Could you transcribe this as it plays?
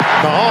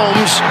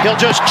Mahomes, he'll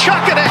just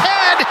chuck it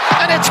ahead,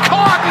 and it's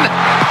caught and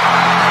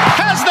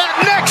has that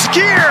next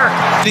gear.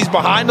 He's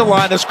behind the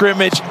line of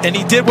scrimmage, and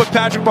he did what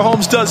Patrick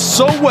Mahomes does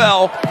so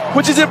well,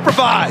 which is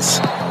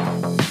improvise.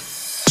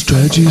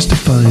 Strategy is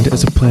defined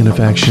as a plan of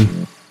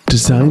action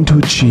designed to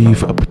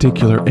achieve a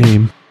particular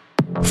aim.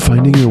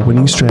 Finding your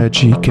winning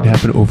strategy can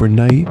happen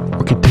overnight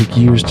or can take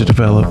years to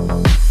develop.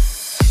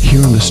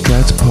 Here on the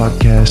Strats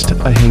podcast,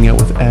 I hang out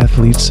with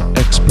athletes,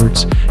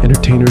 experts,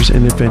 entertainers,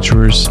 and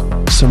adventurers,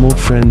 some old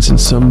friends and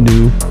some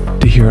new,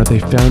 to hear how they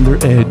found their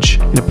edge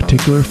in a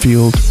particular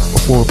field or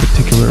for a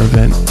particular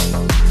event.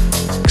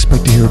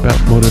 Expect to hear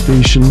about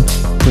motivation,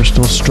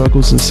 personal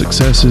struggles and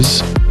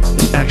successes,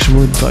 and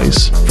actionable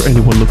advice for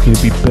anyone looking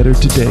to be better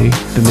today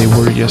than they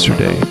were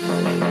yesterday.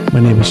 My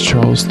name is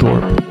Charles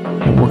Thorpe,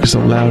 and work has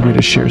allowed me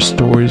to share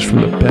stories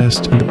from the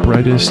best and the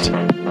brightest,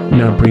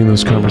 and I'm bringing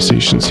those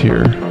conversations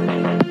here.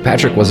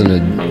 Patrick wasn't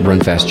a run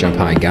fast, jump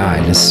high guy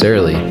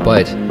necessarily,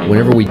 but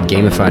whenever we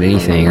gamified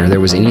anything or there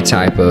was any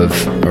type of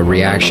a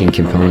reaction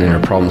component or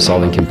problem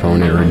solving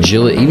component or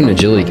agility, even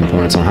agility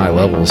components on high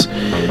levels,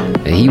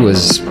 he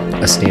was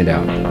a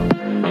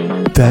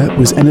standout. That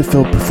was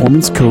NFL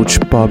performance coach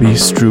Bobby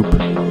Stroupe,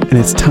 and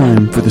it's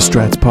time for the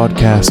Strats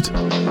podcast.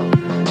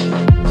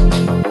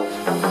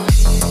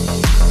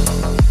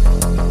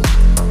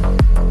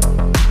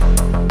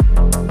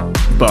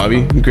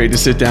 Bobby, great to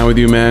sit down with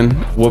you, man.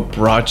 What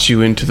brought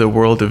you into the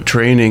world of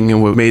training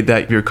and what made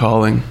that your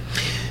calling?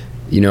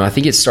 You know, I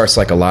think it starts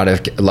like a lot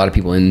of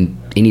people in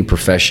any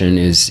profession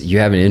is you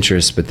have an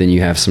interest, but then you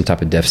have some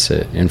type of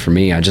deficit. And for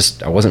me, I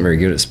wasn't very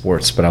good at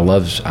sports, but I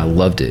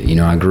loved it. You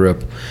know, I grew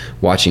up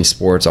watching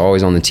sports,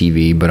 always on the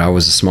TV, but I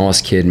was the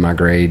smallest kid in my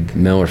grade,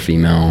 male or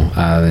female,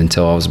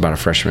 until I was about a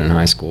freshman in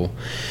high school.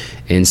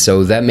 And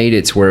so that made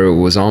it to where it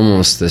was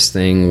almost this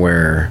thing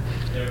where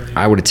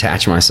I would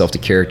attach myself to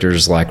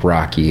characters like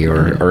Rocky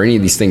or any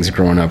of these things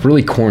growing up.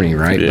 Really corny,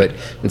 right? Yeah. But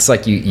it's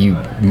like you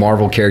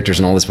Marvel characters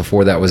and all this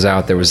before that was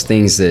out. There was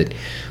things that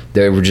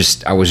were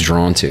just I was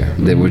drawn to.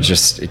 That were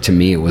just, to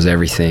me, it was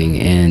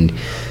everything. And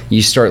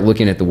you start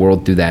looking at the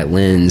world through that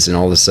lens, and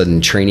all of a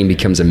sudden training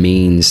becomes a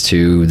means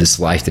to this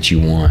life that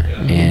you want.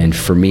 And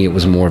for me, it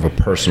was more of a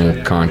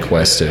personal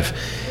conquest of,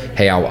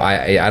 hey,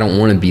 I don't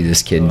want to be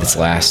this kid that's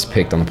last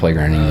picked on the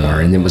playground anymore.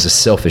 And it was a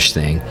selfish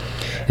thing.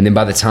 And then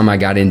by the time I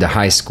got into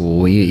high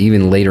school,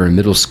 even later in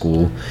middle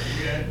school,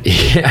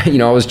 you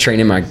know, I was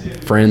training my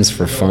friends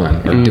for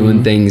fun or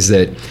doing things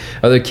that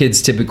other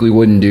kids typically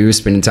wouldn't do,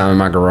 spending time in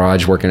my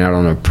garage working out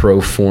on a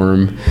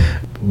Proform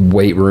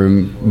weight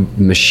room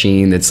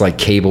machine that's like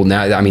cable.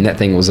 Now, I mean, that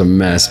thing was a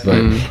mess, but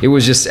it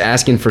was just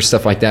asking for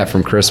stuff like that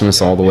from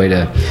Christmas all the way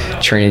to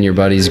training your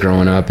buddies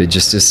growing up. It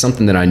just is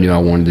something that I knew I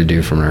wanted to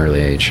do from an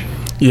early age.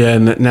 Yeah,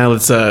 and now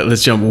let's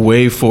jump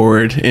way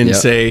forward and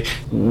say,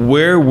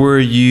 where were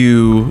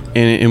you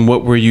and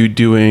what were you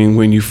doing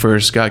when you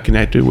first got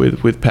connected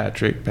with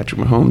Patrick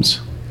Mahomes?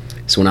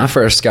 So when I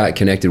first got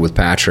connected with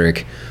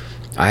Patrick,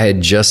 I had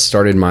just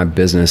started my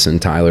business in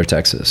Tyler,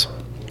 Texas.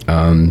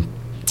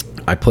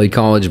 I played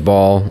college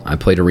ball, I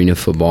played arena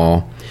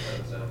football,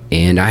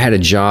 and I had a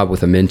job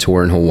with a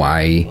mentor in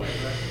Hawaii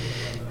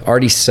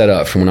already set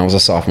up from when I was a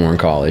sophomore in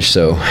college.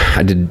 So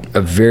I did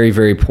a very,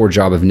 very poor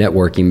job of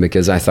networking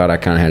because I thought I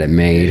kind of had it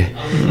made.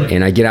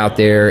 And I get out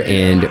there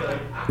and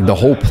the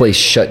whole place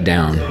shut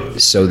down.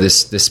 So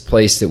this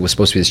place that was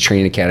supposed to be this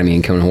training academy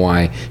in Kona,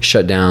 Hawaii,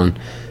 shut down,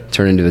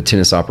 turned into a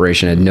tennis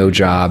operation. I had no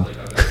job.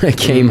 I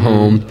came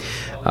home,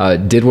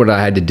 did what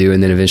I had to do,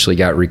 and then eventually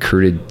got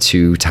recruited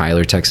to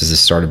Tyler, Texas to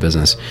start a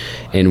business.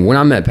 And when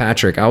I met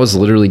Patrick, I was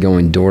literally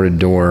going door to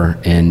door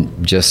and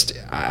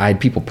I had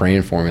people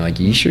praying for me, like,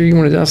 you sure you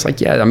want to do this? Like,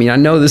 yeah, I mean, I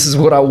know this is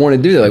what I want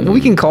to do. They're like, well, we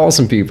can call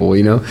some people,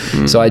 you know?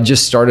 So I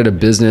just started a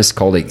business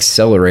called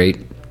Accelerate,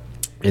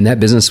 and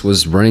that business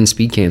was running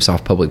speed camps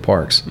off public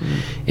parks.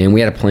 And we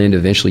had a plan to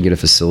eventually get a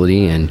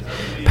facility, and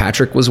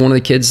Patrick was one of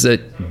the kids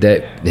that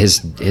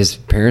his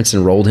parents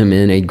enrolled him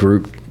in a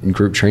group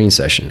training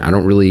session.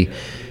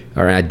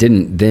 I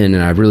didn't then,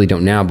 and I really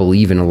don't now,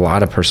 believe in a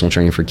lot of personal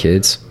training for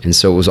kids. And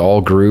so it was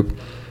all group,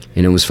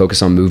 and it was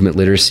focused on movement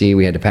literacy.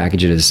 We had to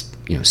package it as,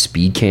 you know,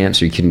 speed camp,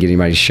 so you couldn't get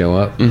anybody to show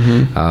up.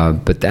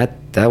 But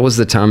that was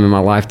the time in my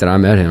life that I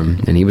met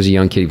him, and he was a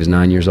young kid. He was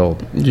 9 years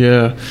old.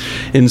 Yeah.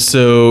 And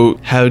so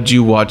how did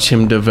you watch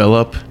him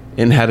develop,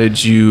 and how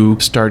did you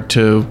start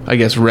to, I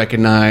guess,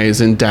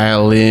 recognize and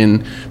dial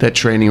in that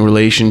training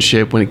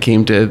relationship when it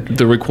came to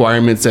the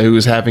requirements that he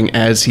was having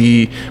as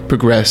he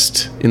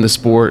progressed in the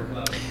sport?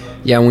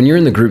 Yeah, when you're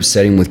in the group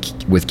setting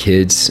with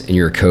kids and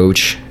you're a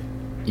coach,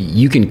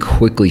 you can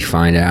quickly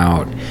find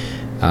out,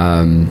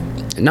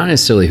 not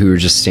necessarily who are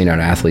just standout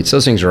athletes.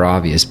 Those things are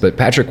obvious, but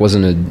Patrick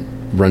wasn't a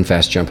run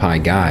fast, jump high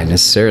guy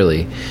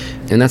necessarily,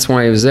 and that's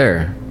why he was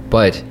there.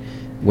 But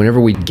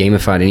whenever we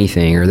gamified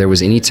anything or there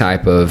was any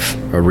type of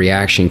a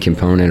reaction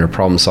component or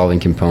problem solving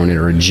component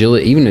or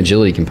agility, even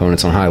agility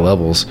components on high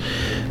levels,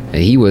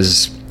 he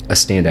was a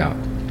standout.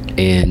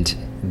 And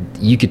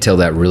you could tell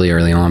that really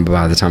early on, but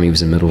by the time he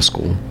was in middle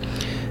school.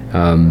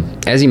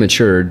 As he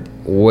matured,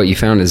 what you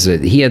found is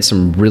that he had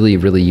some really,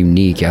 really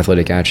unique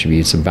athletic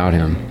attributes about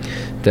him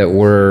that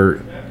were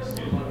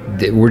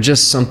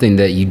just something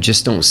that you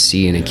just don't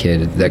see in a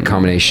kid, that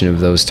combination of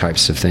those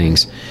types of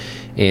things.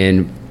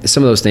 And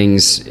some of those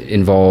things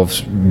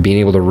involve being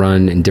able to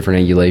run in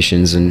different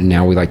angulations, and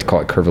now we like to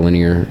call it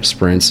curvilinear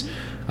sprints,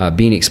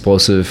 being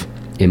explosive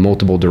in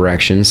multiple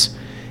directions.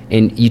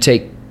 And you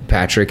take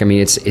Patrick, I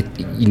mean,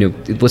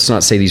 let's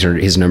not say these are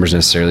his numbers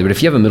necessarily, but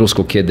if you have a middle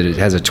school kid that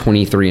has a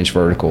 23-inch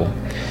vertical,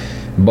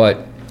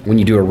 but when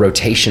you do a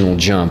rotational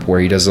jump where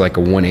he does like a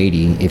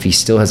 180, if he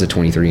still has a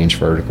 23-inch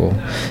vertical,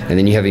 and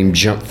then you have him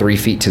jump 3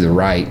 feet to the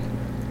right,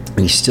 and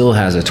he still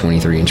has a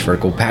 23-inch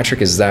vertical,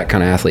 Patrick is that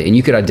kind of athlete. And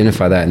you could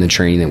identify that in the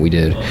training that we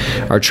did.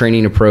 Our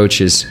training approach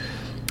is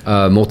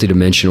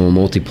multidimensional,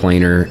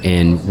 multiplanar,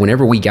 and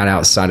whenever we got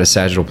outside of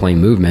sagittal plane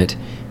movement,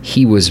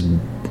 he was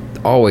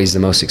always the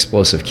most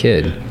explosive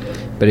kid.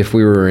 But if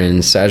we were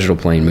in sagittal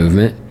plane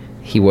movement,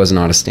 he was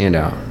not a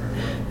standout.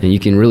 And you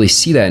can really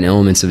see that in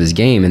elements of his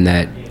game, and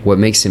that what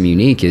makes him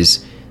unique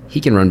is he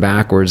can run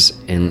backwards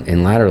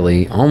and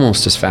laterally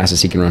almost as fast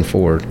as he can run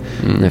forward.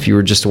 And if you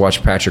were just to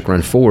watch Patrick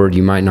run forward,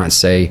 you might not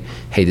say,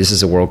 hey, this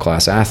is a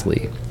world-class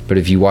athlete. But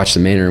if you watch the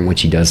manner in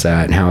which he does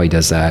that and how he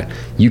does that,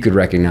 you could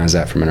recognize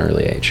that from an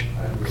early age.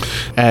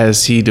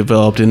 As he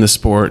developed in the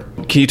sport,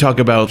 can you talk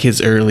about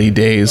his early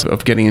days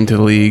of getting into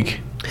the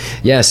league?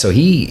 Yeah, so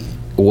he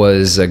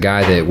was a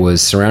guy that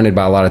was surrounded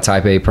by a lot of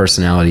type A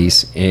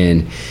personalities,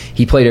 and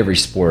he played every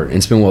sport, and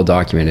it's been well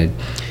documented.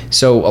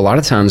 So a lot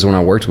of times when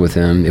I worked with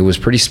him, it was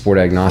pretty sport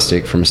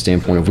agnostic from a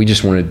standpoint of we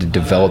just wanted to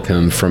develop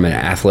him from an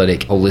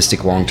athletic,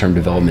 holistic, long-term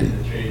development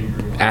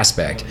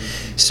aspect.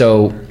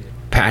 So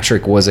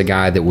Patrick was a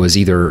guy that was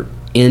either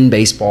in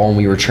baseball when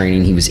we were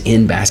training, he was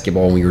in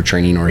basketball when we were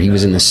training, or he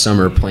was in the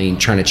summer trying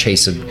to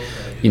chase a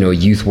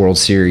youth World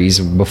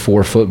Series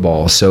before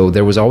football. So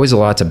there was always a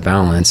lot to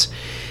balance.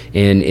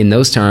 And in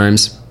those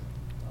times,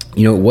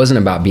 it wasn't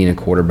about being a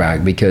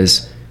quarterback,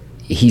 because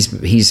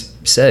he's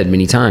said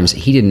many times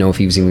he didn't know if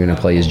he was even going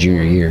to play his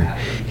junior year.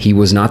 He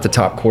was not the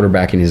top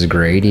quarterback in his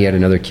grade. He had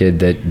another kid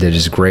that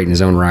is great in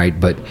his own right,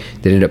 but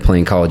that ended up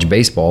playing college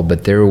baseball.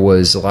 But there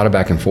was a lot of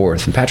back and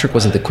forth. And Patrick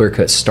wasn't the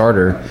clear-cut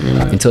starter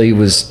until he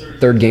was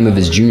third game of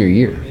his junior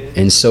year.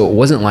 And so it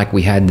wasn't like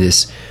we had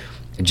this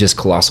just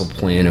colossal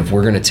plan of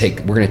we're going to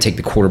take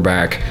the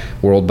quarterback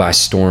world by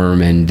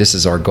storm and this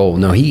is our goal.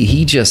 No,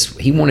 he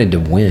wanted to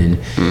win.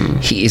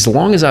 As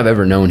long as I've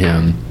ever known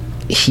him,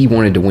 he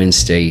wanted to win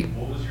state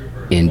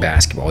in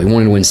basketball. He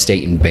wanted to win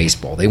state in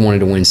baseball. They wanted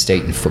to win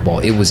state in football.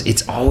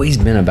 It's always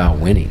been about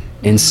winning.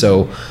 And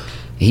so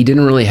he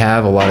didn't really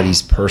have a lot of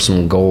these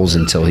personal goals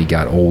until he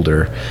got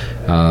older.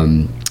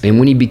 And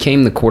when he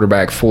became the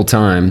quarterback full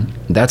time,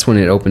 that's when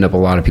it opened up a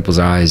lot of people's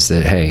eyes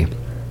that, hey,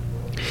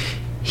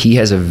 he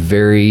has a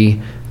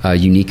very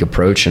unique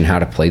approach on how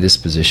to play this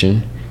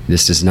position.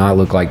 This does not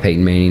look like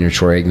Peyton Manning or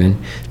Troy Aikman.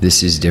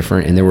 This is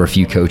different. And there were a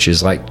few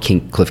coaches like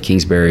Cliff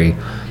Kingsbury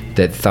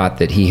that thought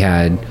that he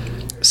had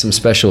some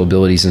special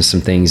abilities and some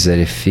things that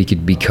if he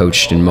could be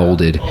coached and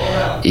molded,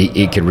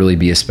 it could really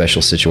be a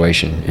special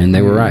situation. And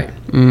they were right.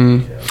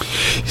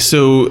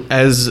 So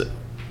as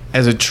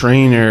a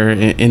trainer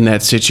in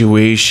that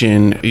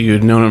situation, you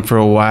had known him for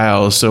a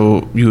while,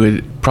 so you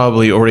had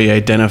probably already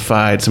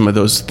identified some of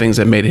those things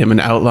that made him an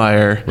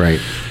outlier. Right.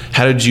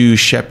 How did you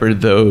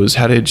shepherd those?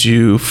 How did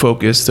you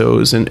focus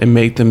those and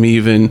make them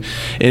even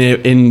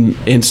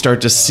and start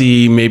to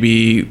see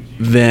maybe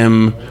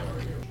them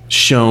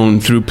shown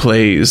through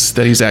plays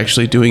that he's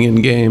actually doing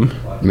in game?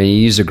 I mean,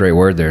 you used a great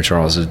word there,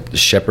 Charles.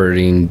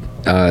 Shepherding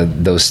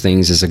those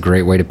things is a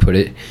great way to put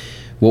it.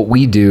 What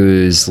we do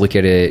is look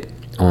at it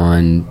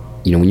on,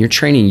 when you're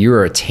training,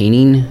 you're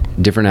attaining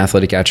different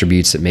athletic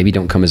attributes that maybe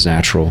don't come as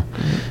natural,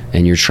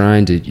 and you're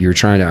trying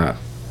to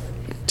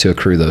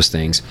accrue those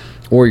things,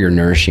 or you're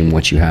nourishing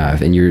what you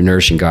have, and you're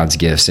nourishing God's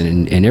gifts.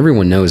 And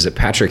everyone knows that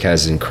Patrick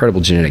has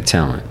incredible genetic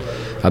talent.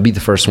 I'll be the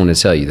first one to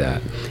tell you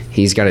that.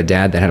 He's got a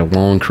dad that had a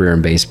long career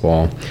in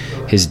baseball.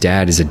 His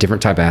dad is a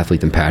different type of athlete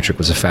than Patrick,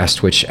 was a fast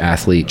twitch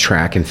athlete,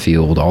 track and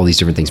field, all these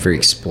different things, very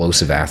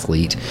explosive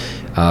athlete.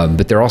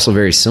 But they're also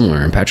very similar.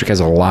 And Patrick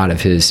has a lot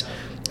of his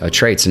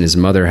traits, and his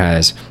mother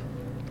has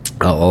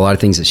a lot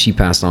of things that she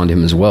passed on to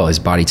him as well. His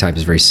body type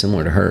is very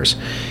similar to hers.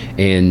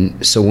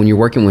 And so when you're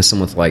working with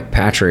someone like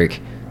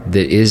Patrick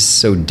that is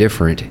so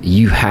different,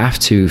 you have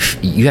to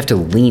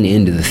lean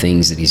into the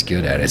things that he's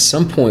good at. At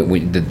some point,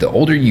 when the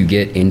older you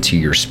get into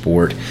your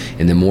sport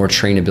and the more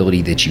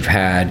trainability that you've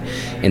had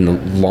and the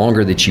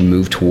longer that you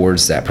move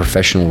towards that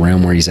professional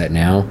realm where he's at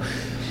now,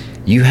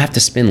 you have to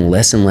spend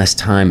less and less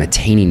time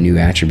attaining new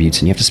attributes,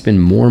 and you have to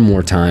spend more and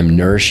more time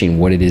nourishing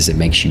what it is that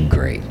makes you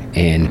great.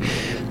 And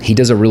he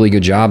does a really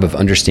good job of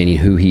understanding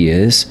who he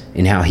is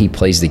and how he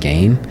plays the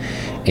game.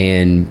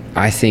 And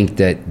I think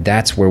that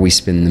that's where we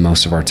spend the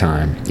most of our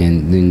time.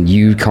 And then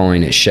you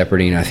calling it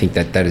shepherding, I think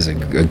that is a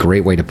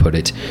great way to put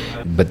it.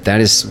 But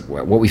that is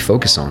what we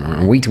focus on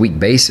a week-to-week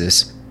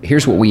basis.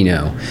 Here's what we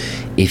know.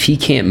 If he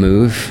can't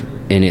move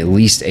in at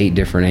least 8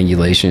 different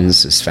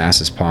angulations as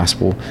fast as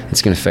possible,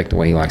 it's going to affect the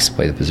way he likes to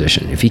play the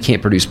position. If he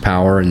can't produce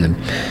power in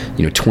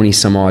the 20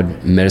 some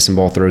odd medicine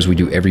ball throws we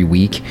do every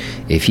week,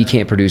 if he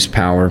can't produce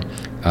power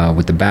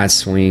with the bad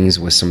swings,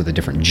 with some of the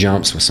different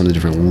jumps, with some of the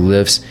different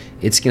lifts,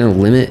 it's going to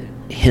limit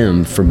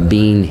him from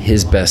being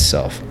his best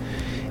self.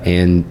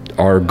 And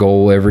our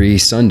goal every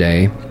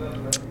Sunday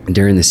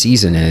during the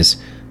season is,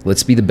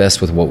 let's be the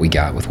best with what we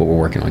got, with what we're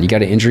working on. You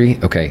got an injury?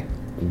 Okay.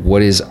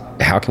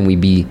 How can we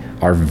be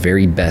our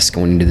very best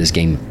going into this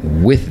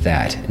game with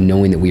that,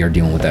 knowing that we are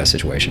dealing with that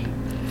situation?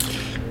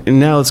 And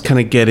now let's kind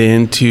of get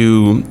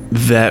into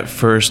that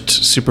first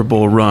Super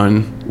Bowl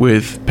run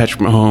with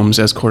Patrick Mahomes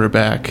as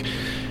quarterback.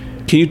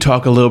 Can you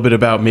talk a little bit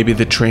about maybe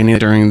the training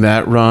during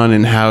that run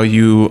and how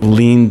you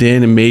leaned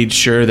in and made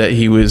sure that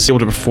he was able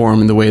to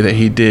perform in the way that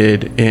he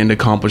did and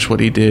accomplish what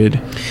he did?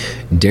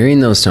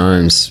 During those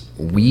times,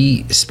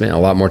 we spent a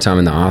lot more time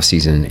in the off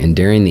season, and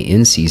during the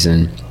in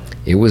season,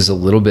 it was a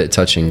little bit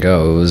touch and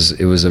go.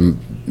 It was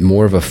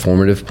more of a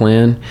formative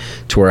plan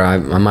to where I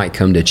might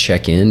come to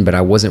check in, but I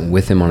wasn't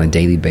with him on a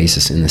daily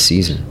basis in the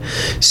season.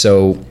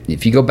 So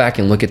if you go back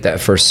and look at that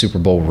first Super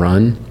Bowl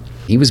run,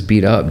 he was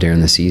beat up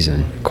during the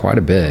season quite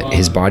a bit.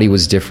 His body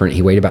was different.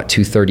 He weighed about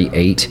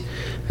 238.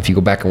 If you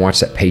go back and watch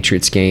that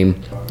Patriots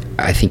game,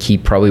 I think he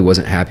probably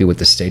wasn't happy with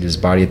the state of his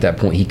body at that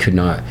point. He could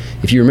not.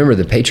 If you remember,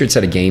 the Patriots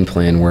had a game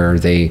plan where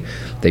they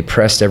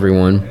pressed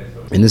everyone.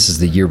 And this is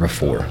the year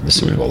before the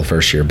Super Bowl, the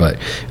first year, but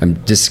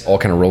just all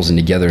kind of rolls in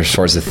together as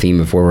far as the theme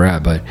of where we're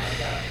at. But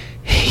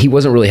he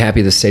wasn't really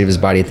happy with the state of his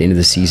body at the end of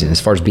the season as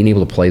far as being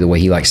able to play the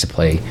way he likes to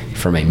play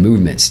from a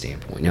movement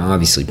standpoint. Now,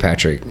 obviously,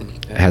 Patrick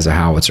has a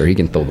howitzer. He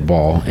can throw the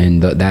ball,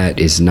 and that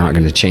is not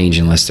going to change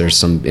unless there's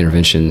some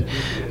intervention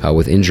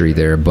with injury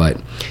there.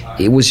 But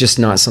it was just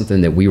not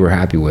something that we were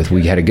happy with.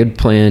 We had a good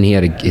plan.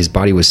 His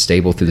body was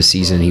stable through the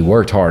season. He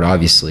worked hard,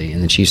 obviously,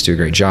 and the Chiefs do a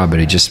great job, but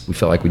we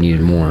felt like we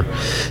needed more.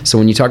 So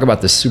when you talk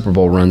about the Super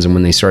Bowl runs and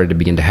when they started to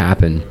begin to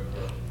happen,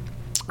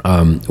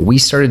 we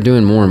started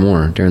doing more and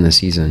more during the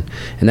season.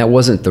 And that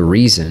wasn't the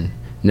reason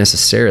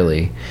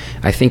necessarily.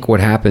 I think what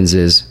happens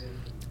is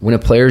when a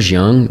player's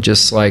young,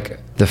 just like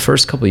the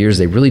first couple of years,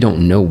 they really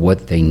don't know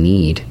what they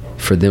need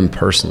for them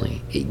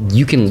personally.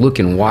 You can look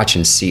and watch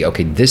and see,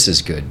 okay, this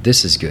is good,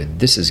 this is good,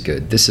 this is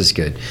good, this is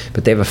good.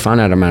 But they have a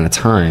finite amount of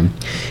time,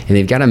 and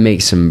they've got to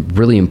make some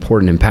really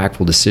important,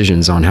 impactful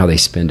decisions on how they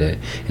spend it.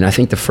 And I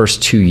think the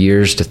first 2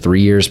 years to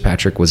 3 years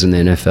Patrick was in the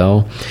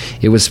NFL,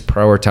 it was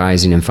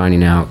prioritizing and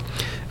finding out,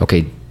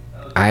 okay,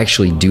 I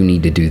actually do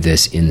need to do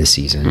this in the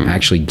season. I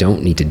actually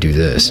don't need to do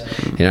this.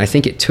 And I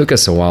think it took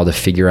us a while to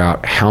figure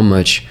out how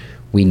much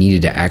we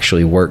needed to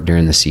actually work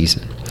during the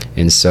season.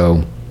 And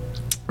so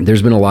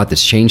there's been a lot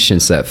that's changed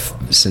since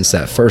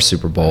that first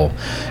Super Bowl.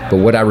 But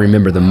what I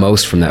remember the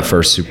most from that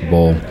first Super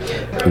Bowl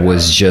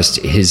was just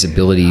his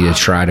ability to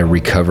try to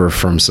recover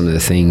from some of the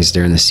things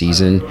during the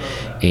season,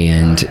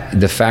 and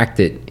the fact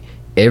that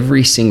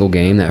every single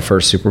game that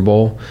first Super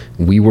Bowl,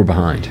 we were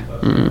behind.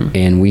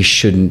 And we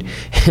shouldn't,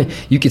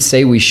 you could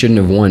say we shouldn't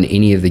have won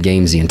any of the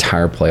games the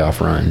entire playoff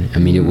run. I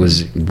mean,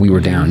 we were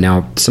down.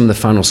 Now, some of the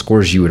final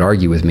scores you would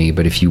argue with me,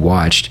 but if you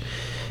watched,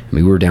 I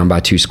mean, we were down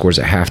by 2 scores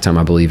at halftime,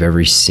 I believe,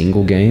 every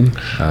single game.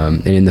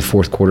 And in the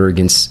fourth quarter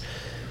against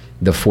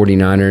the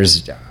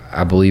 49ers,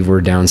 I believe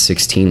we're down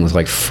 16 with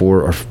like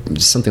 4 or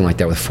something like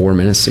that with 4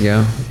 minutes to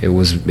go. It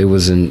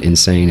was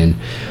insane. And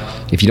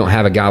if you don't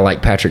have a guy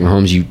like Patrick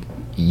Mahomes,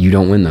 you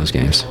don't win those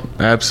games.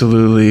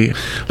 Absolutely.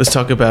 Let's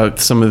talk about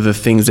some of the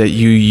things that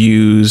you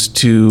use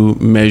to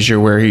measure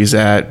where he's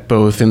at,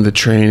 both in the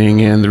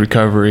training and the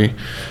recovery.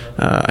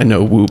 I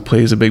know Whoop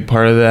plays a big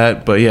part of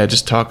that, but yeah,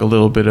 just talk a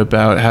little bit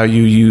about how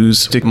you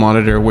use to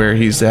monitor where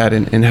he's at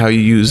and how you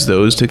use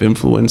those to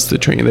influence the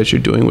training that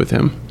you're doing with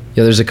him.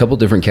 Yeah, there's a couple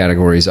different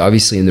categories.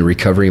 Obviously, in the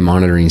recovery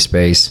monitoring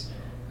space,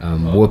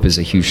 Whoop is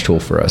a huge tool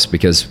for us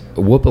because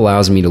Whoop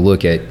allows me to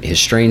look at his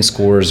strain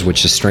scores,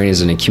 which the strain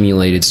is an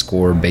accumulated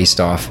score based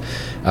off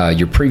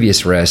your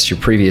previous rest, your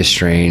previous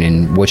strain,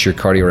 and what your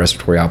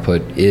cardiorespiratory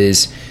output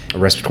is, a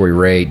respiratory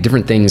rate,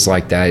 different things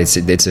like that. It's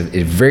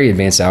a very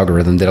advanced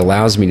algorithm that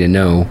allows me to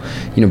know,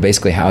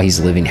 basically how he's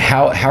living.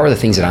 How are the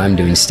things that I'm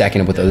doing stacking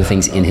up with other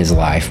things in his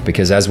life?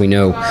 Because as we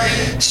know,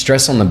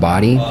 stress on the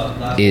body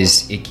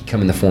it can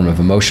come in the form of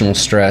emotional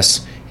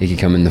stress. It can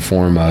come in the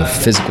form of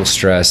physical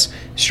stress.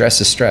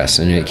 Stress is stress,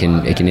 and it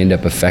can end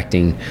up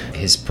affecting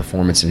his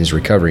performance and his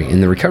recovery.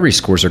 And the recovery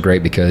scores are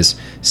great because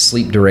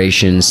sleep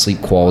duration,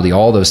 sleep quality,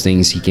 all those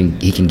things he can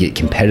get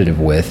competitive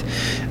with.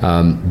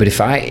 But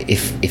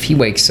if he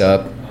wakes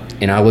up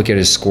and I look at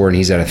his score and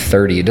he's at a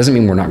 30, it doesn't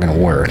mean we're not going to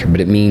work, but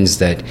it means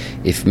that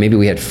if maybe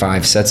we had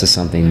 5 sets of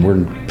something,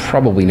 we're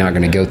probably not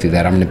going to go through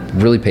that. I'm going to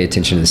really pay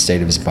attention to the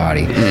state of his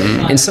body.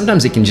 And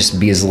sometimes it can just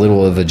be as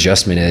little of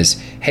adjustment as,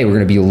 hey, we're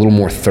going to be a little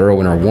more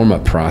thorough in our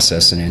warm-up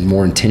process and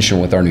more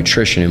intentional with our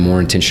nutrition and more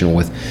intentional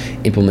with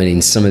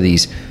implementing some of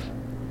these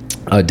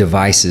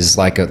devices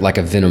like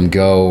a Venom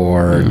Go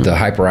or the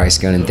Hyper Ice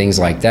Gun and things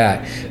like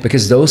that,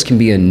 because those can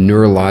be a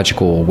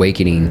neurological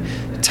awakening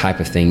type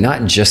of thing,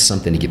 not just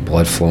something to get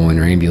blood flowing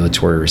or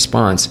ambulatory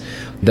response.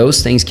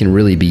 Those things can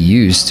really be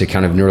used to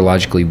kind of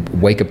neurologically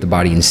wake up the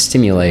body and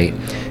stimulate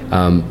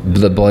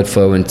the blood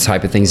flow and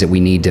type of things that we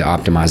need to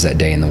optimize that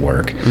day in the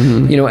work.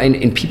 You know,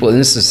 and people, and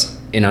this is,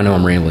 and I know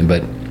I'm rambling,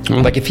 but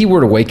like if he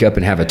were to wake up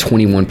and have a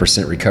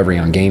 21% recovery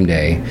on game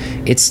day,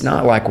 it's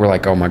not like we're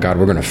like, oh my God,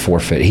 we're going to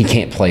forfeit. He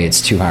can't play.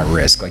 It's too high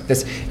risk like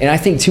this. And I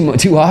think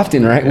too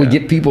often, right, we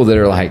get people that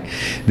are like,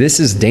 this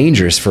is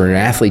dangerous for an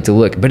athlete to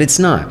look, but it's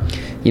not.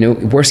 You know,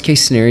 worst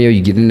case scenario,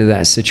 you get into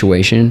that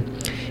situation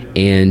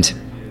and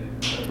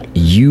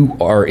you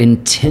are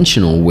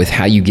intentional with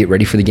how you get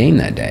ready for the game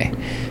that day.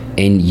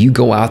 And you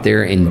go out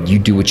there and you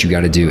do what you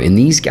got to do. And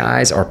these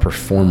guys are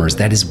performers.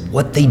 That is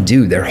what they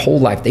do their whole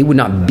life. They would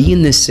not be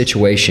in this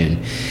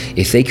situation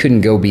if they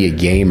couldn't go be a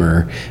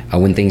gamer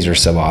when things are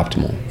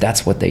suboptimal.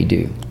 That's what they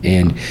do.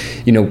 And,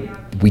 you know,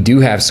 we do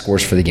have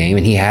scores for the game,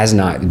 and he has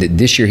not.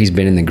 This year he's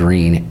been in the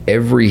green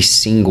every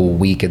single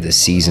week of the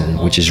season,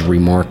 which is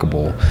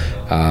remarkable.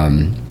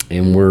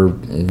 And we're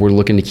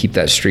looking to keep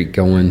that streak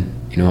going,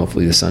 you know,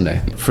 hopefully this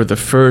Sunday. For the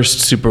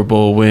first Super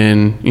Bowl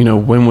win, you know,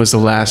 when was the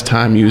last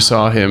time you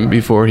saw him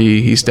before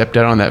he stepped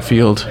out on that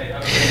field?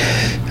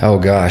 Oh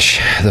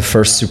gosh, the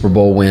first Super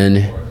Bowl win,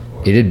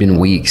 it had been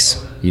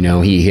weeks. You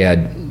know, he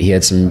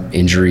had some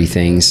injury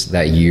things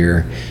that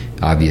year,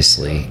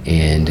 obviously,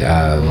 and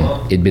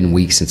it'd been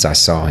weeks since I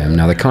saw him.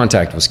 Now the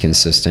contact was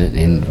consistent,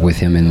 and with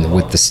him and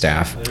with the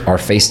staff, our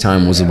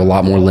FaceTime was a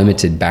lot more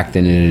limited back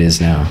then than it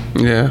is now.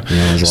 Yeah. You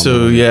know,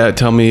 So yeah,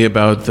 tell me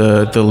about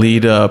the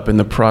lead up and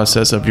the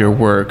process of your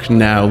work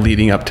now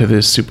leading up to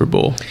this Super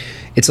Bowl.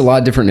 It's a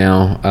lot different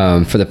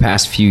now. For the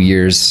past few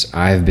years,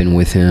 I've been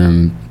with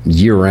him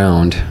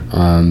year-round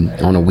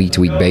on a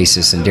week-to-week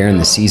basis. And during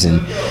the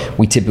season,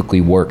 we typically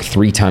work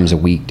 3 times a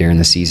week during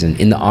the season.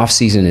 In the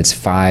off-season, it's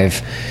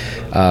 5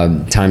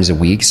 times a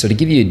week. So to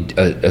give you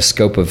a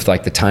scope of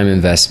like the time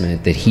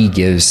investment that he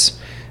gives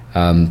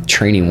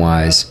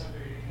training-wise,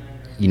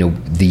 you know,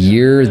 the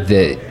year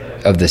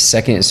of the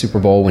second Super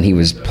Bowl when he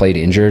was played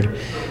injured,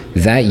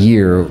 that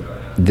year,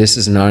 this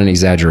is not an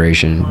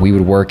exaggeration, we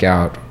would work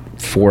out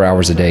 4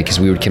 hours a day because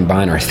we would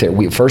combine our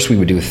first we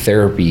would do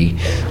therapy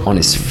on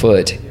his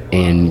foot,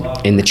 and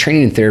in the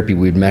training and therapy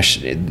we would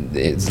mesh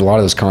it's a lot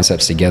of those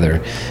concepts together,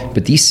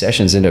 but these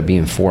sessions end up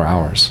being 4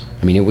 hours.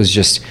 I mean, it was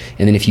just,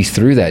 and then if you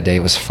threw that day,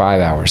 it was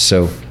 5 hours.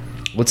 So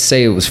let's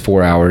say it was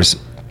 4 hours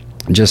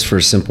just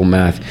for simple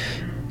math.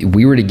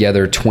 We were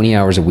together 20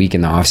 hours a week in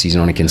the off season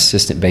on a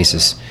consistent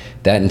basis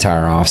that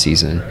entire off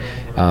season,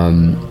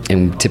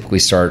 and typically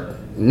start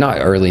not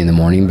early in the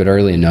morning, but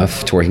early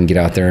enough to where he can get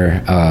out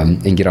there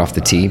and get off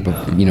the tee,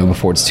 but, you know,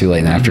 before it's too late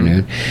in the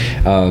afternoon.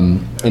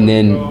 And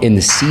then in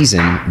the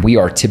season, we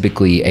are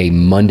typically a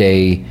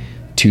Monday,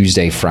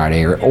 Tuesday,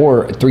 Friday,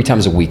 or 3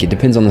 times a week. It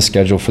depends on the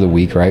schedule for the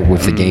week, right?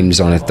 With the games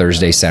on a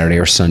Thursday, Saturday,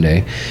 or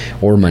Sunday,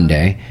 or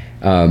Monday.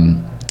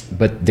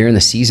 But during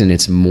the season,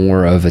 it's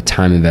more of a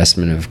time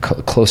investment of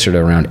closer to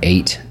around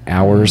 8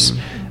 hours.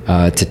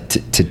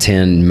 To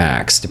 10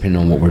 max, depending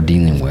on what we're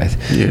dealing with.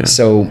 Yeah.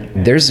 So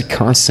there's a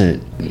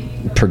constant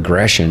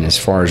progression as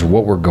far as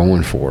what we're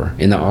going for.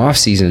 In the off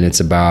season,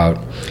 it's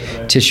about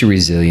tissue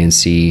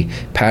resiliency,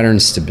 pattern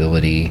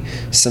stability,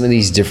 some of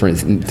these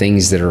different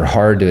things that are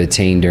hard to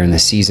attain during the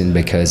season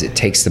because it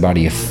takes the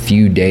body a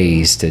few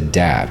days to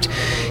adapt.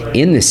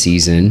 In the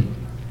season,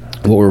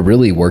 what we're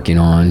really working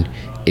on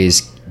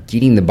is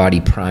getting the body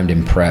primed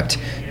and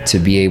prepped to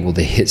be able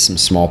to hit some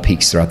small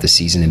peaks throughout the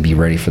season and be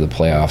ready for the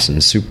playoffs and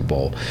the Super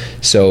Bowl.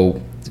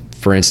 So,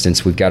 for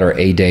instance, we've got our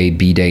A day,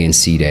 B day, and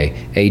C day.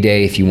 A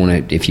day, if you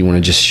want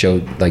to just show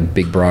like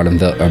big broad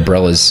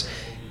umbrellas,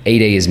 A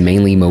day is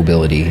mainly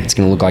mobility. It's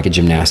going to look like a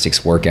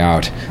gymnastics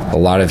workout, a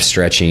lot of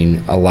stretching,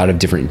 a lot of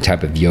different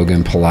type of yoga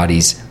and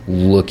Pilates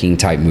looking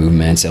type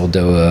movements,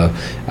 Eldoa,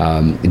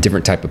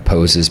 different type of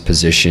poses,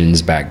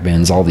 positions, back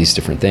bends, all these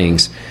different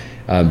things.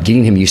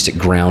 Getting him used to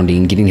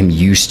grounding, getting him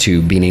used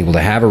to being able to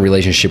have a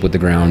relationship with the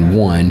ground,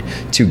 1,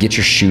 2, get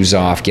your shoes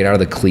off, get out of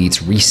the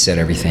cleats, reset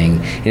everything.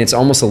 And it's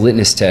almost a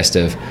litmus test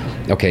of,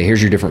 okay,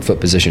 here's your different foot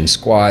position.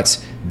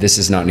 Squats, this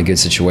is not in a good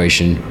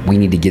situation. We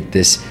need to get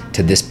this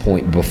to this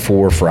point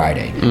before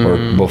Friday or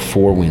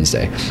before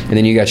Wednesday. And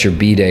then you got your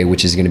B day,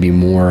 which is going to be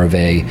more of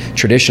a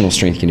traditional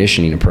strength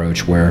conditioning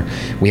approach where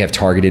we have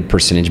targeted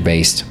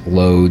percentage-based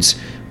loads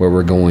where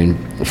we're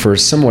going for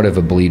somewhat of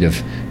a bleed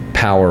of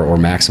power or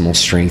maximal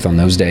strength on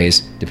those days,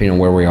 depending on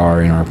where we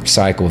are in our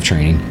cycle of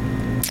training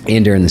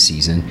and during the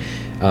season.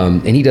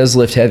 And he does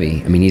lift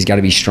heavy. I mean, he's got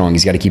to be strong.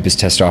 He's got to keep his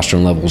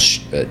testosterone levels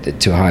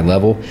to a high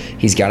level.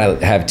 He's got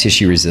to have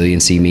tissue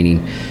resiliency,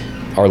 meaning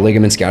our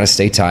ligaments got to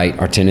stay tight.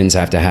 Our tendons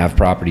have to have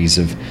properties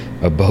of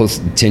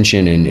both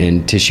tension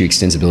and tissue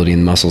extensibility,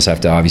 and the muscles have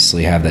to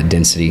obviously have that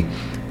density.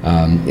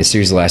 A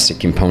series elastic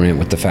component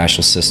with the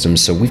fascial system.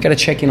 So we've got to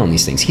check in on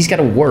these things. He's got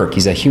to work.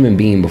 He's a human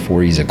being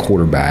before he's a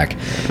quarterback.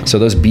 So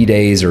those B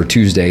days or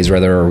Tuesdays,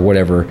 rather, or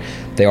whatever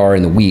they are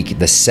in the week,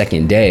 the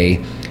second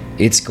day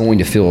it's going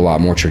to feel a lot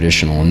more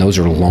traditional. And those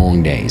are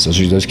long days. Those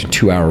are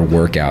 2-hour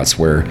workouts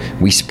where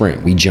we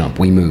sprint, we jump,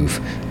 we move,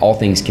 all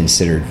things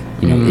considered,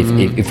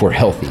 if we're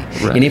healthy.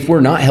 Right. And if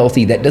we're not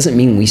healthy, that doesn't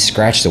mean we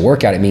scratch the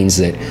workout. It means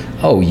that,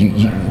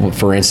 you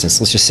for instance,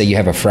 let's just say you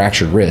have a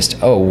fractured wrist.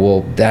 Oh,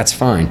 well, that's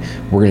fine.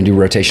 We're going to do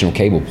rotational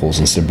cable pulls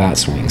instead of bat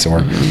swings. Or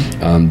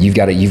you've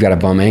got a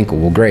bum ankle.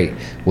 Well, great.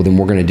 Well, then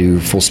we're going to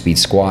do full speed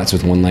squats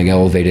with one leg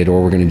elevated,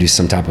 or we're going to do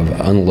some type of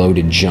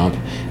unloaded jump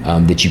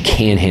that you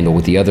can handle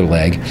with the other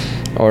leg.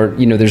 Or,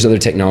 there's other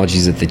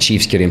technologies that the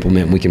Chiefs could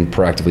implement and we can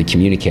proactively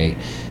communicate.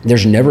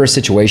 There's never a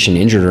situation,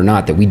 injured or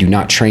not, that we do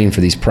not train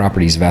for these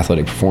properties of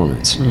athletic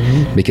performance.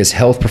 Because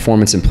health,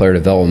 performance, and player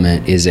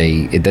development is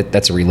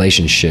that's a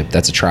relationship.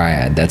 That's a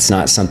triad. That's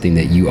not something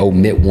that you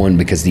omit one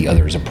because the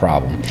other is a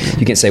problem.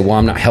 You can't say, well,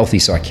 I'm not healthy,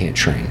 so I can't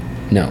train.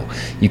 No,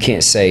 you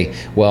can't say,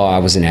 well, I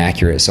was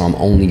inaccurate, so I'm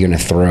only going to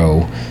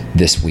throw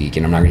this week,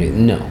 and I'm not going to.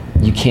 No,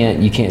 you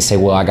can't say,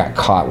 well, I got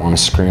caught on a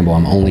scramble,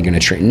 I'm only going to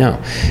train. No,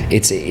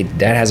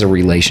 that has a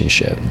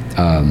relationship.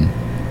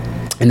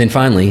 And then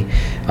finally,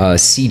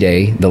 C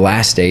day, the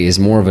last day, is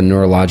more of a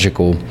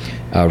neurological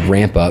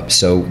ramp up.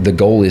 So the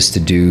goal is to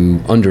do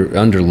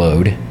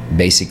underload.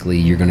 Basically,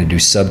 you're going to do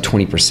sub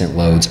 20%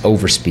 loads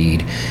over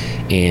speed,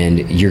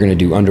 and you're going to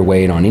do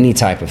underweight on any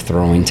type of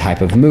throwing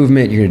type of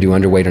movement. You're going to do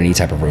underweight on any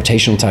type of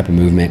rotational type of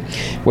movement.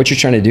 What you're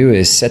trying to do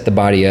is set the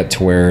body up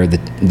to where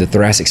the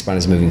thoracic spine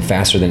is moving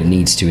faster than it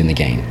needs to in the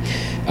game.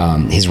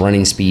 His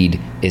running speed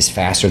is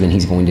faster than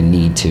he's going to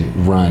need to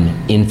run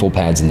in full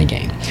pads in the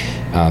game.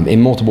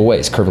 In multiple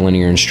ways,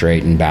 curvilinear and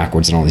straight and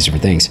backwards and all these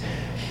different things,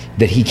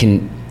 that he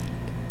can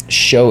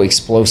show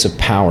explosive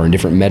power in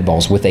different med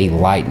balls with a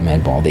light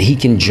med ball, that he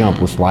can jump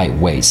with light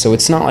weights. So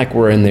it's not like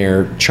we're in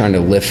there trying to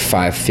lift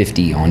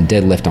 550 on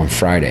deadlift on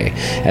Friday.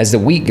 As the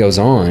week goes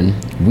on,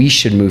 we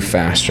should move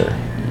faster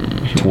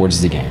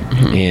towards the game.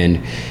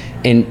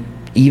 And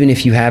even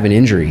if you have an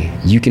injury,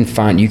 you can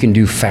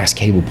do fast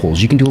cable pulls.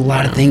 You can do a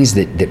lot of things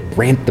that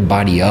ramp the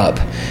body up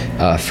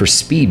for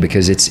speed,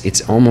 because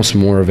it's almost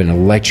more of an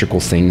electrical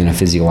thing than a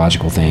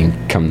physiological thing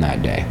come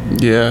that day.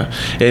 Yeah,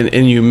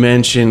 and you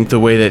mentioned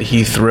the way that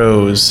he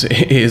throws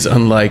is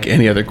unlike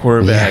any other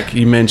quarterback.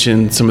 You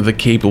mentioned some of the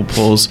cable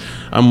pulls.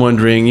 I'm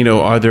wondering,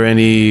 are there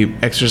any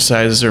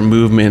exercises or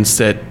movements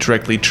that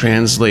directly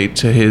translate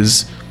to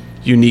his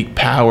unique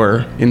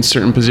power in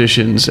certain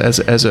positions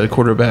as a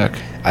quarterback?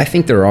 I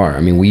think there are. I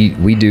mean,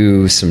 we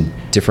do some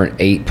different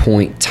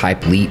 8-point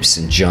type leaps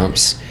and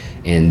jumps,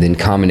 and then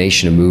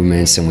combination of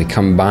movements, and we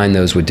combine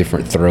those with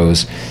different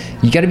throws.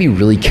 You got to be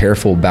really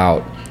careful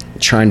about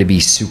trying to be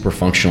super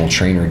functional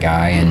trainer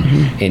guy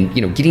and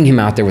getting him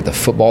out there with the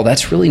football.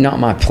 That's really not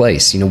my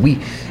place.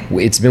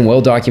 It's been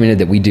well documented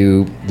that we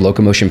do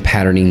locomotion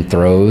patterning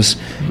throws,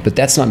 but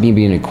that's not me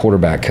being a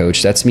quarterback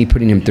coach. That's me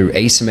putting him through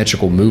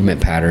asymmetrical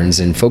movement patterns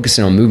and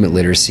focusing on movement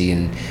literacy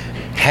and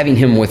having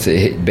him with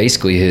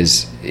basically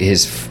his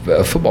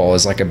football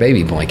is like a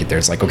baby blanket there.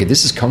 It's like, okay,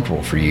 this is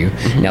comfortable for you.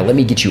 Now let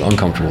me get you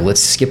uncomfortable.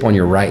 Let's skip on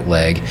your right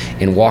leg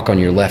and walk on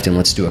your left, and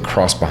let's do a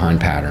cross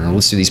behind pattern, or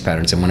let's do these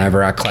patterns. And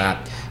whenever I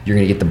clap, you're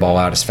going to get the ball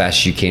out as fast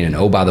as you can. And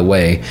oh, by the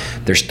way,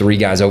 there's 3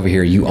 guys over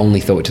here. You only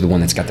throw it to the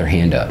one that's got their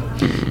hand up.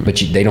 But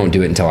they don't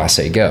do it until I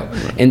say go.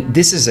 And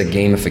this is a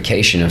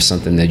gamification of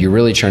something that you're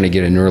really trying to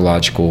get a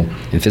neurological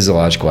and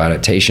physiological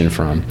adaptation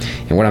from.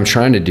 And what I'm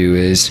trying to do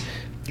is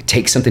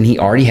take something he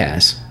already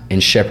has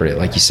and shepherd it,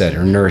 like you said,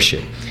 or nourish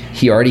it.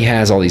 He already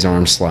has all these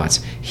arm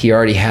slots. He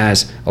already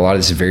has a lot of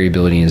this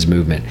variability in his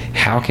movement.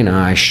 How can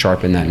I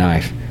sharpen that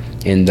knife?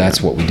 And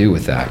that's what we do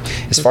with that.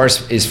 As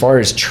far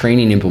as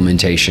training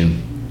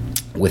implementation,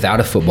 without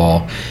a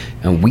football,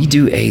 we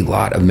do a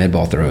lot of med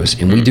ball throws,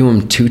 and we do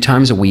them 2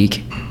 times a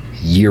week,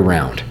 year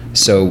round.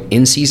 So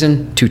in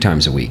season, 2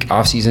 times a week,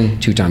 off season,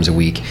 2 times a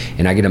week,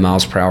 and I get a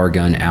miles per hour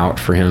gun out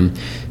for him.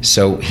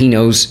 So he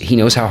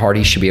knows how hard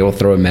he should be able to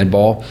throw a med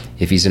ball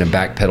if he's in a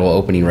back pedal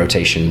opening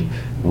rotation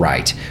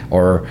right,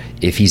 or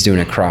if he's doing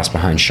a cross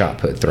behind shot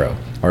put throw,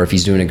 or if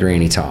he's doing a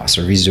granny toss,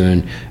 or if he's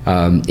doing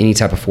any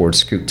type of forward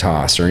scoop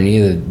toss, or any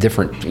of the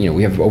different,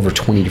 we have over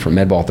 20 different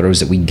med ball throws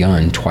that we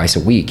gun twice a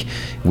week.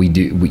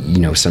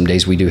 Some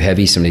days we do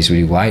heavy, some days we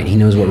do light. He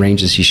knows what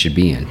ranges he should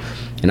be in.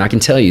 And I can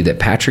tell you that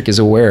Patrick is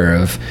aware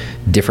of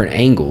different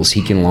angles.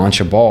 He can launch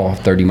a ball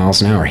 30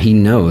 miles an hour. He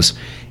knows.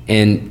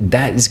 And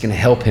that is going to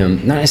help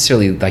him, not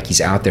necessarily like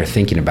he's out there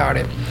thinking about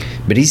it,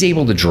 but he's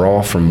able to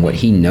draw from what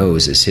he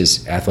knows is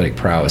his athletic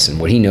prowess and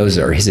what he knows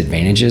are his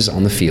advantages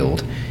on the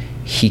field.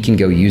 He can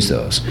go use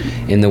those.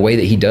 And the way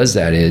that he does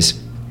that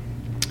is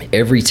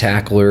every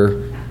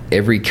tackler,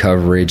 every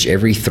coverage,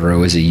 every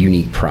throw is a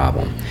unique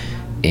problem.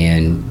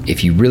 And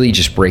if you really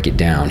just break it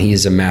down, he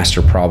is a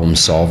master problem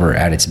solver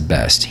at its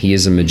best. He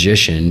is a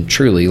magician,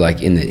 truly,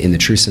 like in the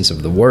true sense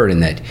of the word,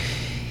 in that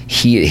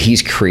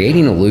he's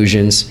creating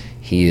illusions,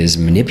 he is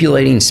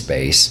manipulating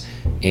space,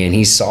 and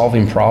he's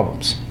solving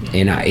problems.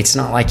 And it's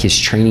not like his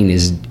training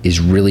is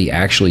really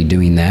actually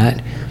doing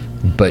that.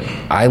 But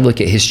I look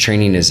at his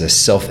training as a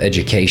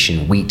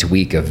self-education week to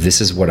week of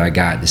this is what I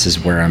got, this is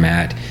where I'm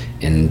at,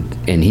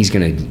 and he's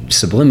going to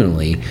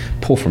subliminally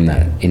pull from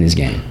that in his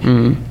game.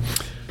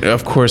 Mm-hmm.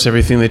 Of course,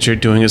 everything that you're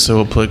doing is so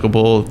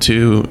applicable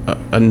to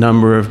a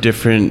number of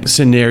different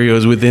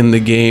scenarios within the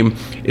game.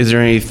 Is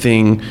there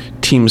anything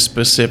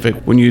team-specific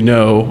when you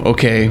know,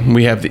 okay,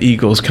 we have the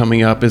Eagles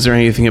coming up? Is there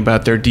anything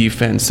about their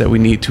defense that we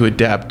need to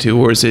adapt to,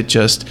 or is it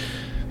just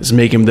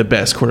make him the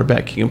best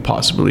quarterback he can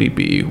possibly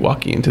be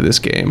walking into this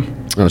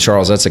game? Oh,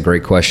 Charles, that's a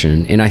great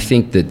question. And I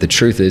think that the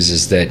truth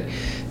is that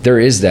there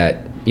is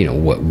that,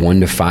 1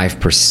 to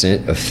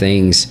 5% of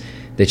things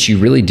that you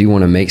really do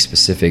want to make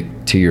specific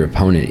to your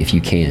opponent if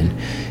you can.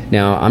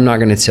 Now, I'm not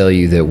going to tell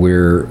you that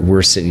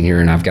we're sitting here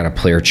and I've got a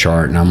player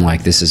chart and I'm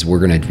like, we're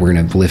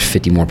gonna lift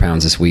 50 more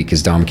pounds this week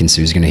because Dominican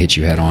Sue's going to hit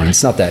you head on.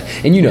 It's not that,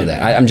 and you know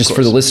that. I'm just,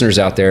 for the listeners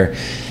out there,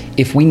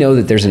 if we know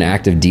that there's an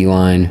active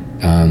D-line,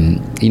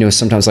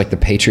 sometimes like the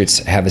Patriots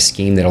have a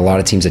scheme that a lot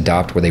of teams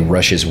adopt where they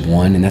rush as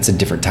one, and that's a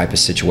different type of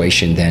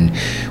situation than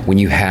when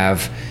you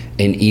have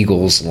an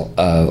Eagles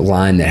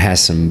line that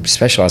has some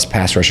specialized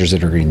pass rushers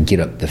that are going to get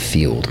up the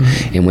field.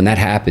 Mm-hmm. And when that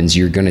happens,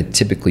 you're going to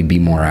typically be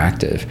more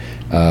active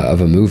of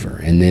a mover.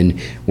 And then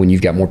when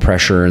you've got more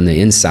pressure on the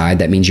inside,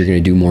 that means you're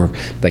going to do more.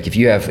 Like if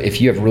you have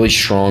really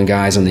strong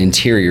guys on the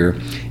interior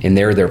and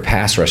they're their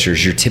pass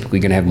rushers, you're typically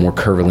going to have more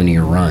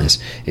curvilinear runs.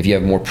 If you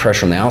have more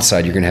pressure on the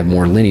outside, you're going to have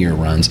more linear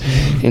runs.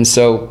 Mm-hmm. And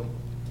so,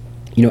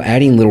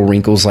 adding little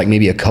wrinkles like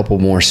maybe a couple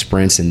more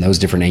sprints in those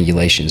different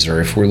angulations,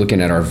 or if we're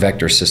looking at our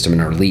vector system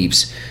and our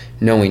leaps,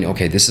 knowing,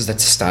 okay, this is that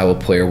style of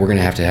player, we're going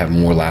to have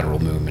more lateral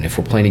movement. If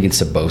we're playing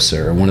against a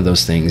Bosa or one of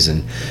those things,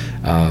 and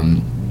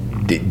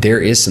there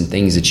is some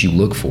things that you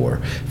look for.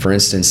 For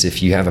instance,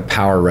 if you have a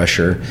power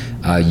rusher,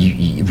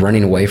 you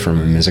running away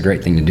from him is a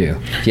great thing to do.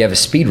 If you have a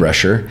speed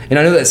rusher, and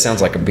I know that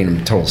sounds like I'm being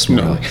a total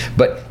smart,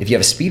 but if you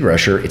have a speed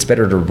rusher, it's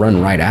better to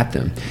run right at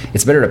them.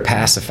 It's better to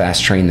pass a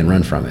fast train than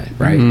run from it,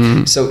 right?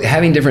 Mm-hmm. So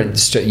having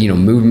different,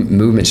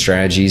 movement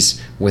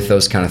strategies with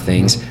those kind of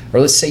things, or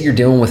let's say you're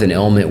dealing with an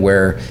element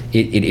where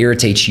it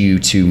irritates you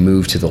to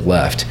move to the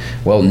left.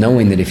 Well,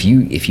 knowing that if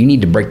you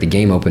need to break the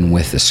game open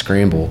with a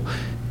scramble,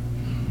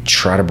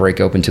 try to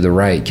break open to the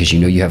right because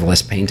you have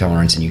less pain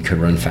tolerance and you could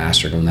run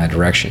faster going that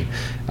direction.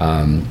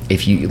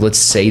 Let's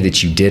say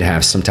that you did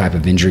have some type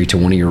of injury to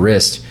one of your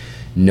wrists,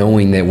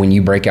 knowing that when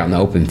you break out in the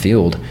open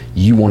field,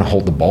 you want to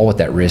hold the ball with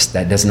that wrist.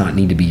 That does not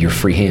need to be your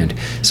free hand.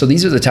 So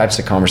these are the types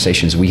of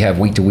conversations we have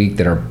week to week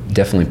that are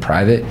definitely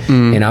private.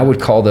 And I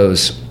would call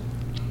those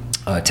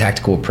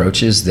tactical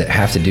approaches that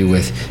have to do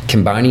with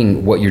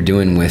combining what you're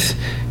doing with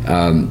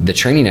the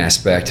training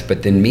aspect,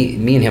 but then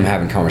me and him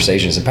having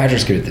conversations, and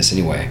Patrick's good at this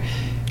anyway,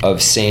 of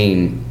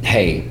saying,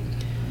 hey,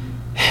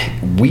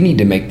 we need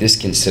to make this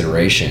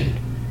consideration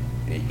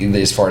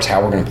as far as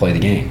how we're going to play the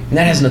game. And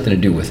that has nothing to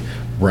do with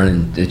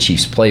running the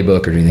Chiefs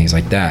playbook or doing things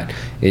like that.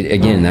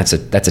 That's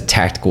a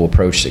tactical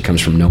approach that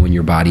comes from knowing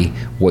your body,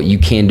 what you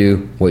can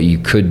do, what you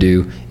could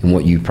do, and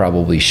what you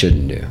probably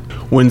shouldn't do.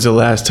 When's the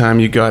last time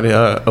you got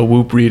a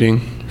whoop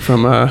reading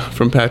from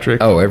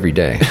Patrick? Oh, every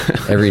day.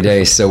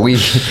 So we,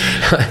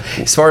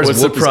 as far as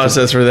what's the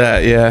process for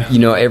that? Yeah.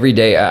 Every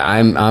day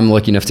I'm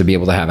lucky enough to be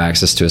able to have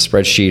access to a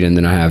spreadsheet, and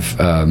then I have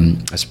a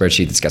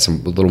spreadsheet that's got a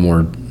little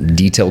more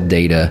detailed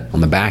data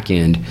on the back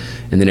end.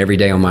 And then every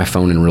day on my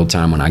phone in real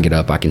time when I get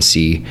up, I can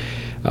see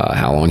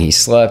how long he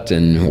slept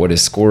and what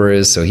his score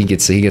is. So he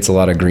gets a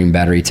lot of green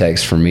battery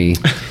texts from me.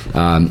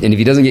 And if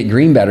he doesn't get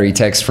green battery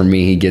texts from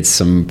me, he gets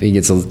some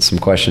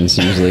questions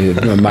usually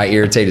that might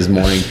irritate his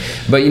morning.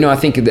 But I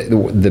think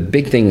the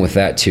big thing with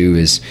that too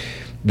is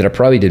that I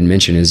probably didn't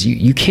mention is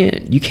you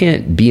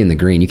can't be in the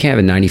green. You can't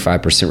have a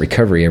 95%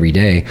 recovery every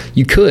day.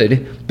 You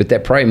could, but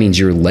that probably means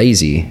you're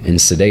lazy and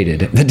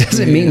sedated. That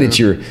doesn't mean that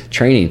you're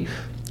training.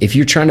 If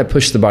you're trying to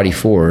push the body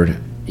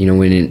forward,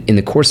 when in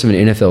the course of an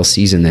NFL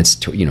season that's,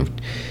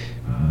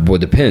 well, it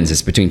depends.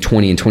 It's between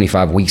 20 and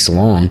 25 weeks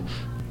long.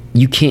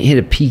 You can't hit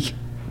a peak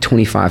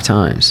 25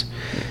 times.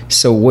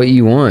 So what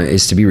you want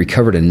is to be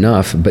recovered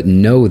enough, but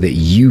know that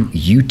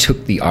you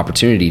took the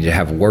opportunity to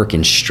have work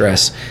and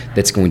stress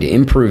that's going to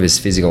improve his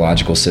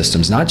physiological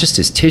systems, not just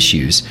his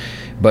tissues,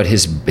 but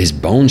his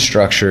bone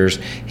structures,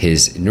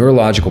 his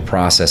neurological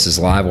processes,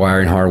 live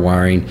wiring, hard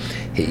wiring,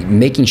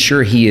 making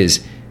sure he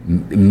is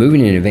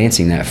moving and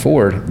advancing that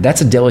forward.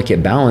 That's a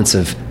delicate balance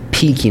of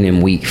peaking in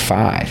week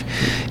 5.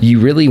 You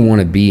really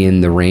want to be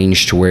in the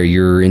range to where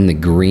you're in the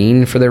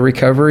green for the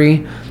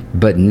recovery,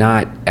 but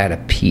not at a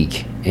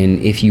peak. And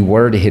if you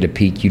were to hit a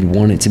peak, you'd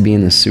want it to be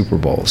in the Super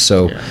Bowl.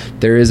 So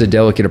there is a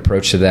delicate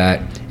approach to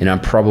that, and I'm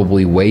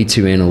probably way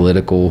too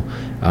analytical.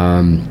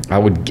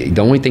 The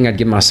only thing I'd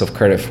give myself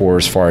credit for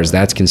as far as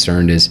that's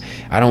concerned is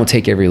I don't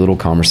take every little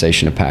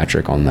conversation to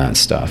Patrick on that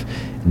stuff.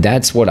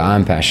 That's what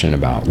I'm passionate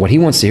about. What he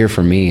wants to hear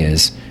from me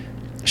is,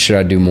 should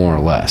I do more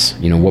or less?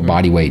 What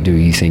body weight do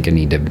you think I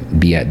need to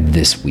be at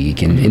this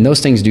week? And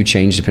those things do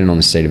change depending on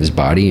the state of his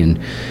body. And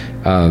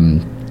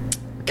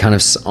kind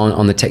of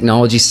on the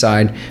technology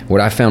side,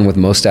 what I found with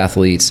most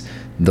athletes,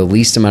 the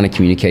least amount of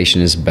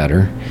communication is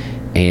better.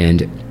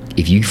 And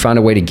if you find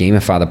a way to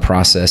gamify the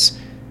process,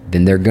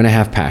 then they're going to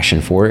have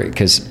passion for it,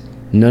 because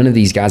none of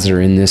these guys that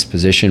are in this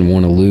position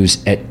want to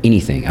lose at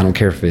anything. I don't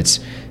care if it's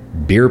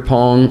beer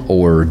pong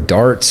or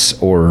darts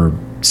or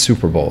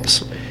Super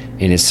Bowls.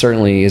 And it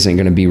certainly isn't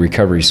going to be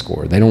recovery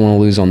score. They don't want to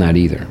lose on that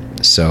either.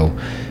 So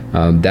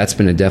that's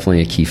been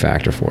definitely a key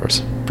factor for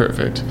us.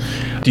 Perfect.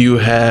 Do you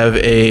have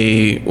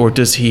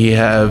does he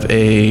have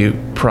a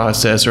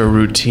process or a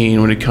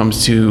routine when it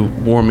comes to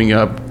warming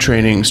up,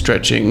 training,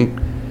 stretching,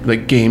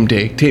 like game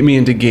day? Take me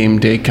into game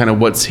day, kind of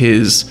what's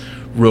his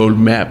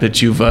roadmap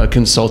that you've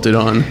consulted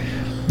on?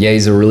 Yeah,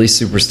 he's a really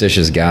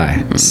superstitious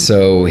guy.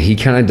 So he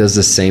kind of does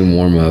the same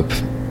warm-up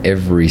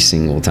every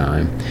single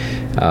time.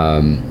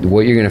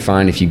 What you're going to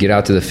find if you get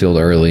out to the field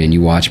early and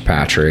you watch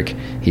Patrick,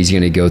 he's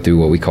going to go through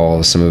what we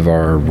call some of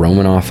our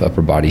Romanoff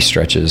upper body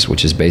stretches,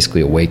 which is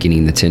basically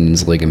awakening the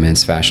tendons,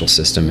 ligaments, fascial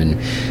system,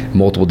 and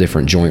multiple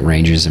different joint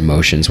ranges and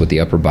motions with the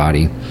upper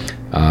body.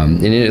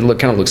 And it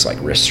kind of looks like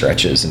wrist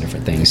stretches and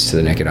different things to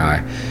the naked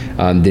eye.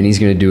 Then he's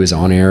going to do his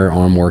on-air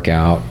arm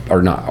workout,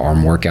 or not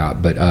arm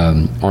workout, but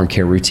arm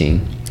care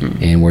routine,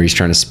 and where he's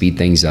trying to speed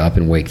things up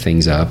and wake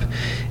things up.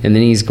 And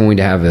then he's going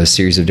to have a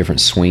series of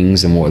different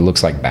swings and what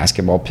looks like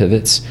basketball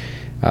pivots.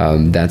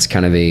 That's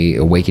kind of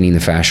awakening the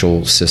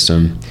fascial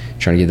system,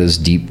 trying to get those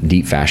deep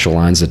fascial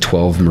lines, the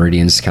 12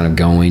 meridians kind of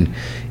going.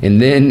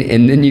 And then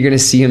you're going to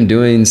see him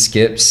doing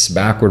skips,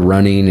 backward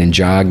running and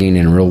jogging,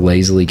 and real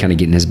lazily kind of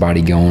getting his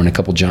body going, a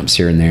couple jumps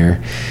here and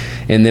there.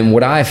 And then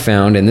what I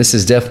found, and this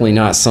is definitely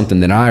not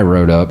something that I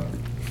wrote up,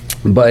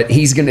 but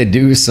he's going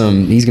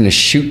to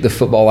shoot the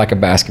football like a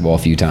basketball a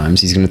few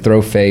times. He's going to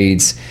throw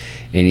fades,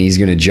 and he's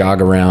going to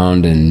jog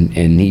around, and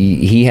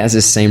he has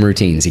his same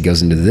routines. He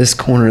goes into this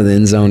corner of the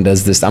end zone,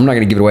 does this. I'm not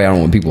going to give it away. I don't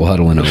want people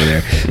huddling over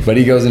there. But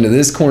he goes into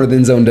this corner of the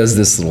end zone, does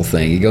this little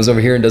thing. He goes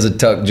over here and does a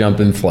tuck, jump,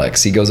 and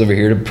flex. He goes over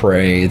here to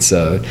pray.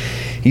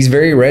 He's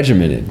very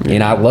regimented,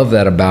 and I love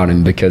that about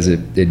him, because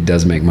it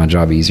does make my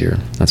job easier.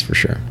 That's for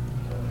sure.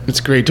 It's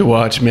great to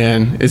watch,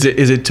 man. Is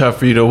it tough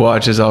for you to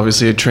watch as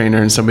obviously a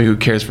trainer and somebody who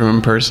cares for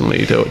him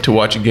personally to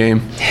watch a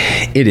game?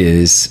 It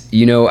is.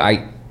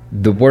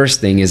 The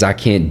worst thing is I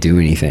can't do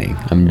anything.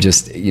 I'm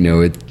just,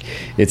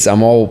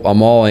 I'm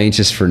all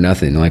anxious for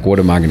nothing. Like, what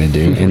am I going to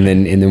do? And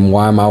then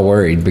why am I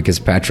worried? Because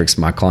Patrick's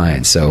my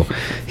client. So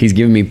he's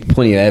given me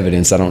plenty of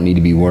evidence. I don't need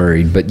to be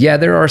worried. But yeah,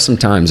 there are some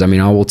times. I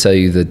mean, I will tell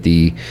you that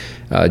the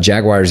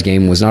Jaguars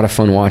game was not a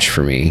fun watch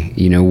for me.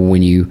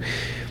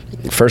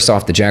 First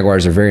off, the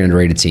Jaguars are a very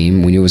underrated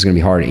team. We knew it was going to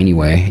be hard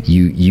anyway.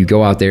 You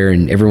go out there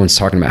and everyone's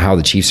talking about how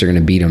the Chiefs are going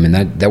to beat them, and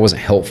that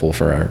wasn't helpful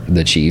for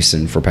the Chiefs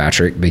and for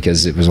Patrick,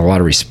 because it was a lot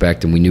of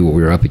respect and we knew what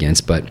we were up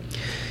against. But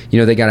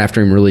they got after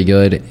him really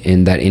good,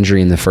 and that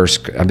injury in the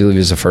first, I believe it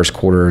was the first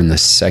quarter, in the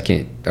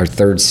second or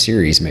third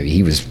series maybe,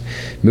 he was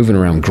moving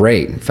around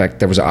great. In fact,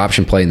 there was an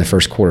option play in the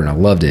first quarter, and I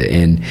loved it.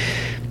 And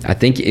I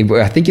think it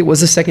was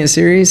the second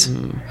series.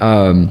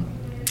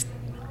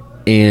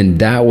 And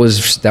that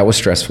was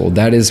stressful.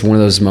 That is one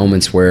of those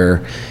moments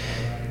where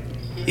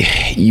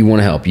you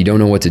want to help. You don't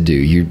know what to do.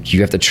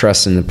 You have to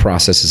trust in the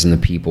processes and the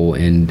people,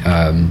 and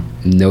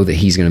know that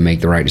he's going to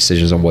make the right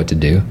decisions on what to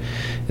do,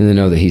 and then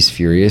know that he's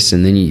furious.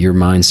 And then your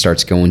mind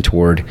starts going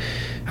toward,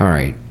 all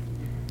right,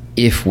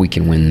 if we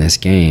can win this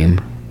game,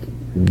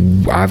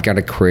 I've got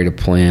to create a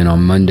plan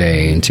on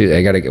Monday, and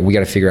we got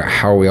to figure out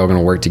how are we all going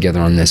to work together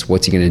on this.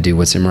 What's he going to do?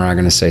 What's MRI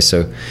going to say?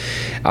 So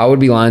I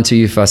would be lying to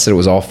you if I said it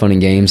was all fun and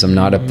games. I'm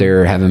not up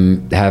there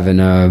having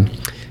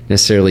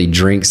necessarily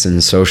drinks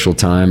and social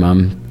time.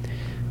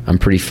 I'm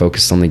pretty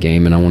focused on the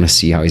game, and I want to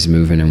see how he's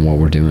moving and what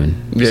we're doing.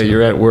 Yeah, so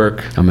you're at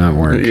work. I'm at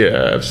work. Yeah,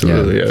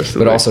 absolutely, yeah.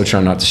 absolutely. But also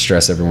try not to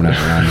stress everyone out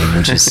around me,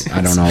 which is,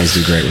 I don't always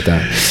do great with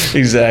that.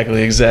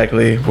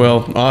 Exactly.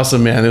 Well,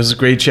 awesome, man. It was a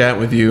great chat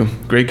with you.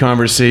 Great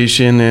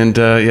conversation, and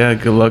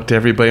good luck to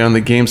everybody on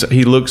the games.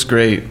 He looks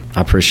great.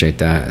 I appreciate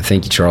that.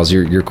 Thank you, Charles.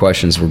 Your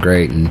questions were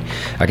great, and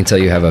I can tell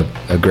you have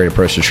a great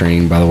approach to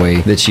training. By the way,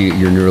 that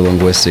your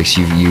neurolinguistics,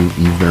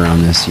 you've been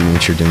around this, you know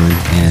what you're doing,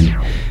 and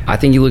I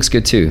think he looks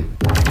good too.